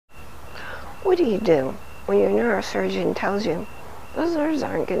What do you do when your neurosurgeon tells you those nerves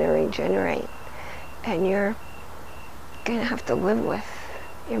aren't going to regenerate and you're going to have to live with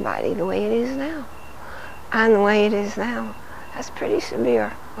your body the way it is now? And the way it is now has pretty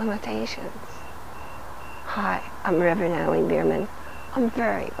severe limitations. Hi, I'm Reverend Allie Bierman. I'm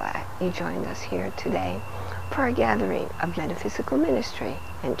very glad you joined us here today for a gathering of Metaphysical Ministry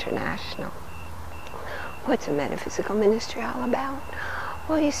International. What's a metaphysical ministry all about?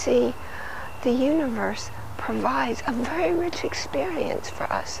 Well, you see, the universe provides a very rich experience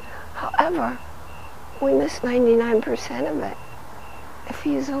for us. However, we miss 99% of it if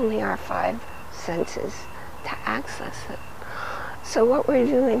we use only our 5 senses to access it. So what we're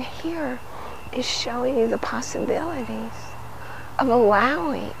doing here is showing you the possibilities of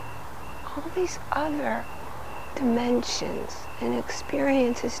allowing all these other dimensions and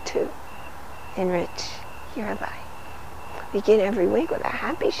experiences to enrich your life. We begin every week with a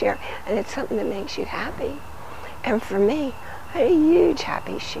happy share, and it's something that makes you happy. And for me, I had a huge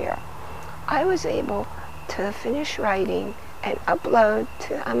happy share. I was able to finish writing and upload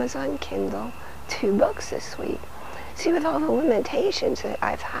to Amazon Kindle 2 books this week. See, with all the limitations that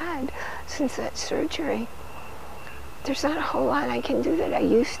I've had since that surgery, there's not a whole lot I can do that I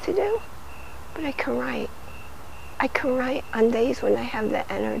used to do, but I can write. I can write on days when I have the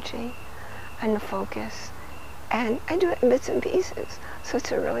energy and the focus, and I do it in bits and pieces. So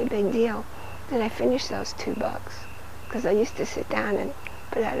it's a really big deal that I finish those 2 books, because I used to sit down and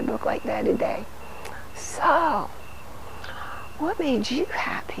put out a book like that a day. So, what made you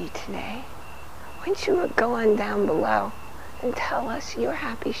happy today? Why don't you go on down below and tell us your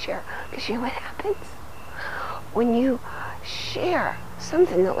happy share? Because you know what happens? When you share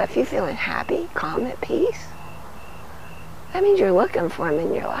something that left you feeling happy, calm, at peace, that means you're looking for them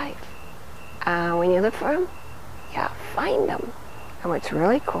in your life. When you look for them, you find them. And what's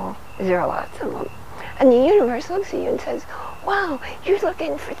really cool is there are lots of them. And the universe looks at you and says, wow, you're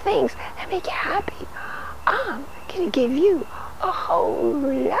looking for things that make you happy. I'm going to give you a whole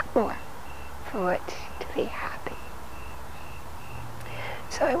lot more for which to be happy.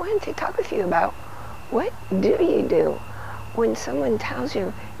 So I wanted to talk with you about, what do you do when someone tells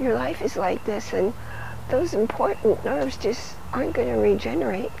you your life is like this and those important nerves just aren't going to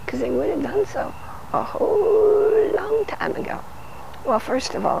regenerate, because they would have done so a whole long time ago? Well,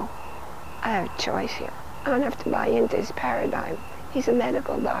 first of all, I have a choice here. I don't have to buy into his paradigm. He's a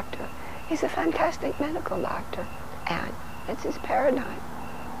medical doctor. He's a fantastic medical doctor, and that's his paradigm.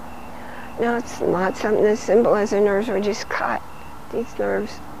 Now, it's not something as simple as the nerves were just cut. These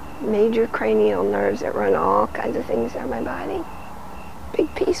nerves, major cranial nerves that run all kinds of things in my body,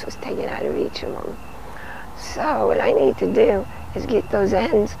 big piece was taken out of each of them. So what I need to do is get those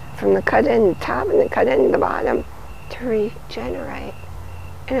ends from the cut end at the top and the cut end at the bottom to regenerate.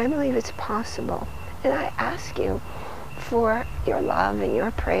 And I believe it's possible. And I ask you for your love and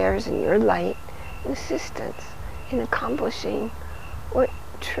your prayers and your light and assistance in accomplishing what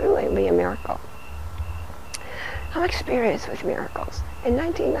truly will be a miracle. I'm experienced with miracles. In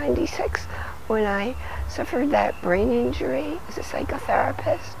 1996, when I suffered that brain injury as a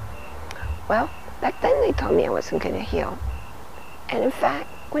psychotherapist, well, back then they told me I wasn't going to heal. And in fact,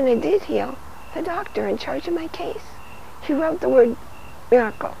 when I did heal, the doctor in charge of my case, he wrote the word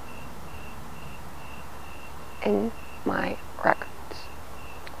miracle in my records.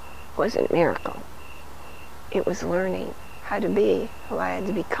 It wasn't miracle. It was learning how to be who I had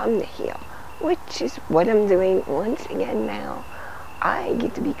to become to heal, which is what I'm doing once again now. I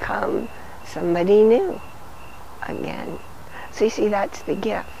get to become somebody new again. So you see, that's the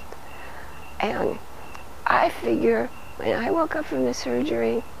gift. And I figure when I woke up from the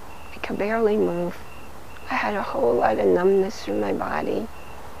surgery, I could barely move. I had a whole lot of numbness through my body.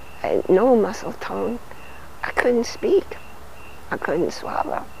 I had no muscle tone. I couldn't speak. I couldn't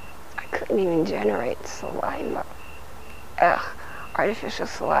swallow. I couldn't even generate saliva. Ugh, artificial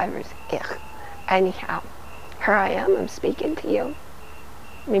salivas, ugh. Anyhow, here I am, I'm speaking to you.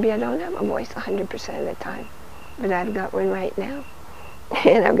 Maybe I don't have a voice 100% of the time, but I've got one right now.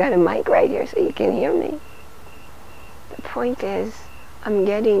 And I've got a mic right here so you can hear me. The point is, I'm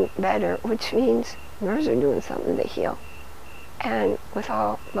getting better, which means nerves are doing something to heal. And with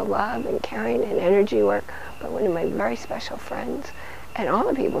all the love and caring and energy work by one of my very special friends, and all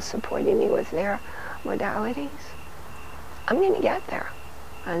the people supporting me with their modalities, I'm going to get there.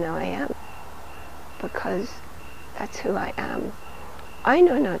 I know I am. Because that's who I am. I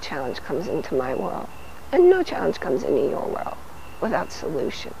know no challenge comes into my world, and no challenge comes into your world without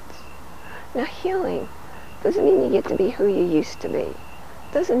solutions. Now, healing doesn't mean you get to be who you used to be.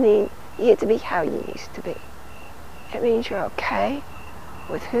 Doesn't mean you get to be how you used to be. It means you're okay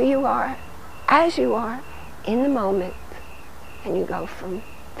with who you are as you are in the moment, and you go from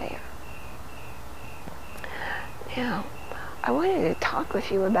there. Now, I wanted to talk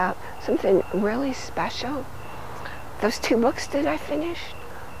with you about something really special. Those 2 books that I finished,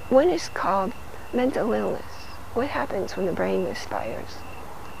 one is called Mental Illness, What Happens When the Brain Misfires.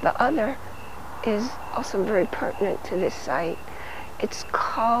 The other is also very pertinent to this site. It's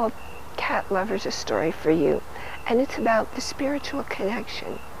called Cat Lovers, A Story for You, and it's about the spiritual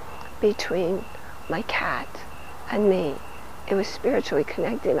connection between my cat and me. It was spiritually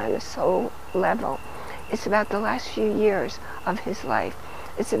connected on a soul level. It's about the last few years of his life.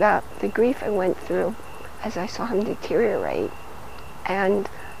 It's about the grief I went through as I saw him deteriorate, and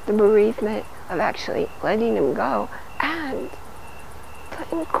the bereavement of actually letting him go, and the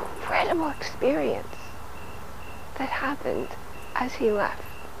incredible experience that happened as he left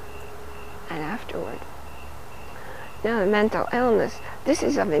and afterward. Now, the mental illness, this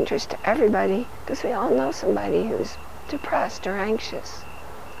is of interest to everybody because we all know somebody who's depressed or anxious.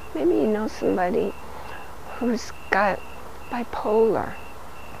 Maybe you know somebody who's got bipolar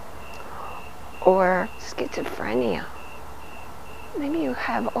or schizophrenia. Maybe you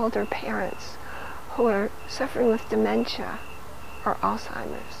have older parents who are suffering with dementia or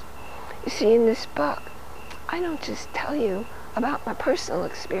Alzheimer's. You see, in this book, I don't just tell you about my personal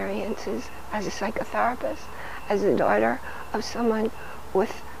experiences as a psychotherapist, as the daughter of someone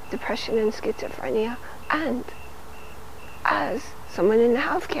with depression and schizophrenia, and as someone in the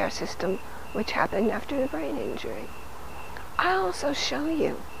healthcare system, which happened after the brain injury. I also show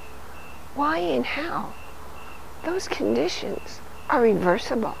you why and how those conditions are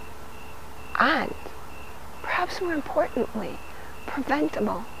reversible and, perhaps more importantly,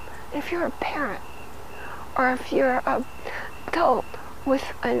 preventable. If you're a parent, or if you're an adult with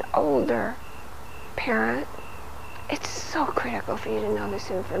an older parent, it's so critical for you to know this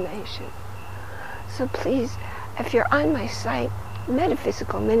information. So please, if you're on my site,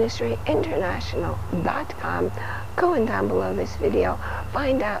 metaphysicalministryinternational.com, going down below this video,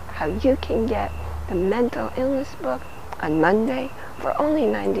 find out how you can get the mental illness book on Monday for only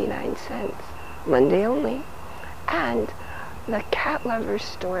 99 cents, Monday only, and the Cat Lover's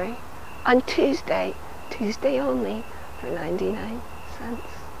Story on Tuesday only, for 99 cents.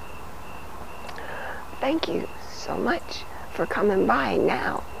 Thank you so much for coming by.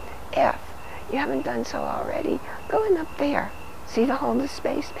 Now, if you haven't done so already, go in up there. See the Hold the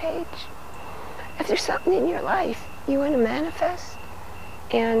Space page? If there's something in your life you want to manifest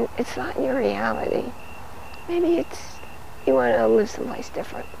and it's not in your reality, maybe it's you want to live someplace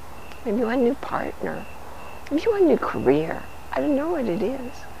different. Maybe you want a new partner. Maybe you want a new career. I don't know what it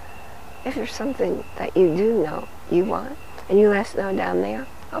is. If there's something that you do know you want, and you let us know down there,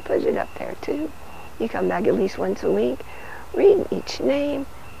 I'll put it up there too. You come back at least once a week, read each name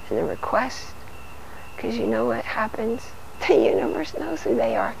and the request, because you know what happens? The universe knows who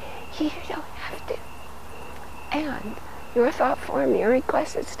they are. You don't have to. And your thought form, your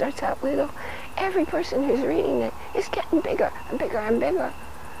request that starts out little, every person who's reading it is getting bigger and bigger and bigger.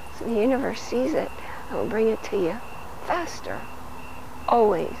 So the universe sees it and will bring it to you faster,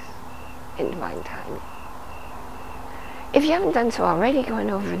 always in divine timing. If you haven't done so already, go on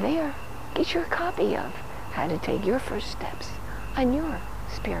over there, get your copy of How to Take Your First Steps on Your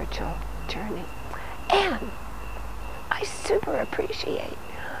Spiritual Journey. And I super appreciate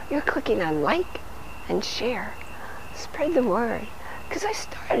your clicking on like and share. Spread the word, because I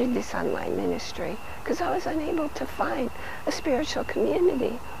started this online ministry because I was unable to find a spiritual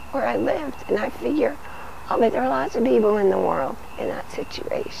community where I lived, and I figure, oh, but there are lots of people in the world in that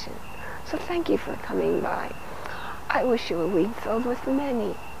situation. So thank you for coming by. I wish you a week filled with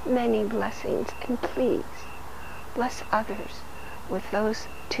many, many blessings, and please bless others with those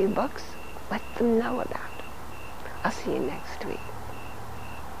 2 books. Let them know about it. I'll see you next week.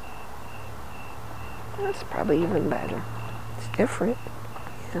 That's probably even better. It's different.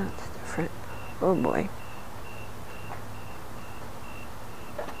 Yeah, it's different. Oh boy.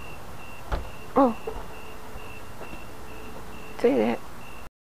 Oh. See that?